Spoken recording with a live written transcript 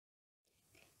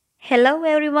Hello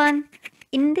everyone.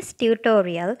 In this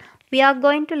tutorial, we are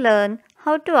going to learn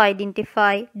how to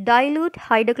identify dilute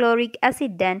hydrochloric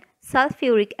acid and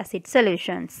sulfuric acid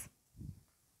solutions.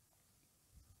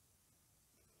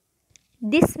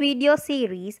 This video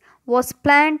series was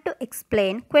planned to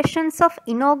explain questions of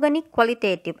inorganic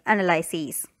qualitative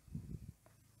analysis.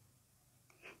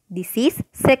 This is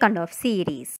second of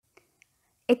series.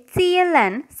 HCl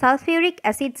and sulfuric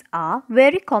acids are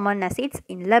very common acids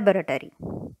in laboratory.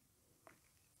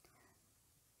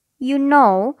 You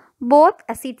know, both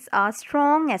acids are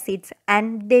strong acids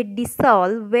and they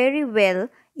dissolve very well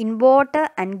in water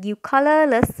and give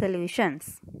colorless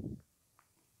solutions.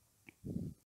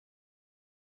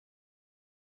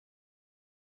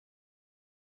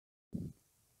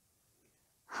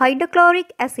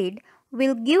 Hydrochloric acid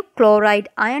will give chloride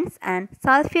ions and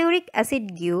sulfuric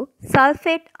acid give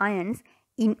sulfate ions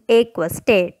in aqueous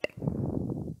state.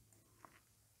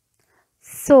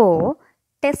 So,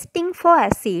 testing for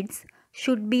acids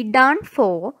should be done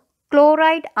for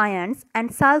chloride ions and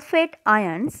sulfate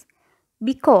ions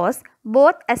because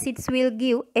both acids will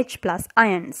give H+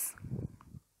 ions.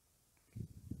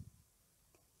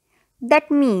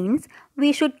 That means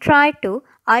we should try to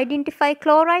identify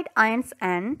chloride ions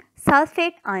and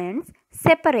sulfate ions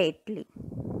separately.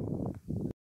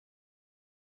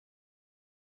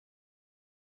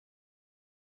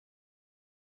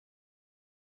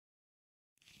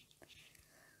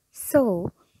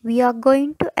 So, we are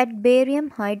going to add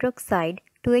barium hydroxide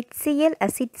to HCl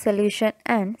acid solution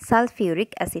and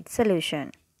sulfuric acid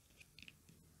solution.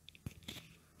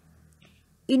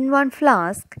 In one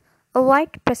flask, a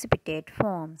white precipitate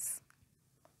forms.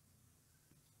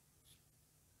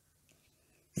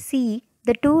 See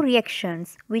the two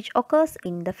reactions which occurs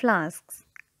in the flasks.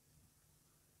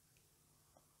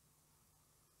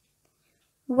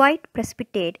 White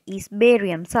precipitate is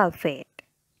barium sulfate.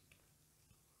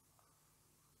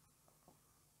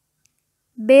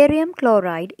 Barium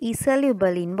chloride is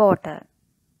soluble in water.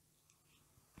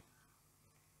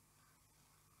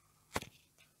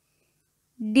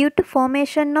 Due to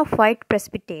formation of white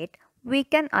precipitate, we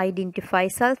can identify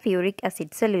sulfuric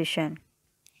acid solution.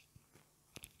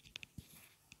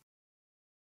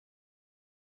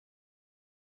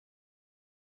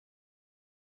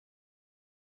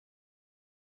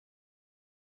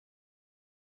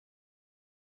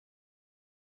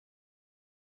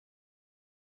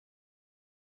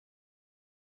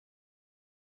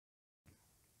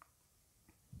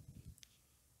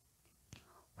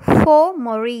 For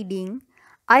more reading,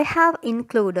 I have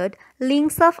included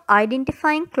links of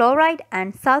identifying chloride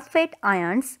and sulfate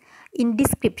ions in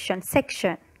description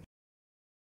section.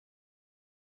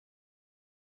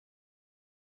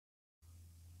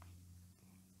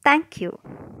 Thank you.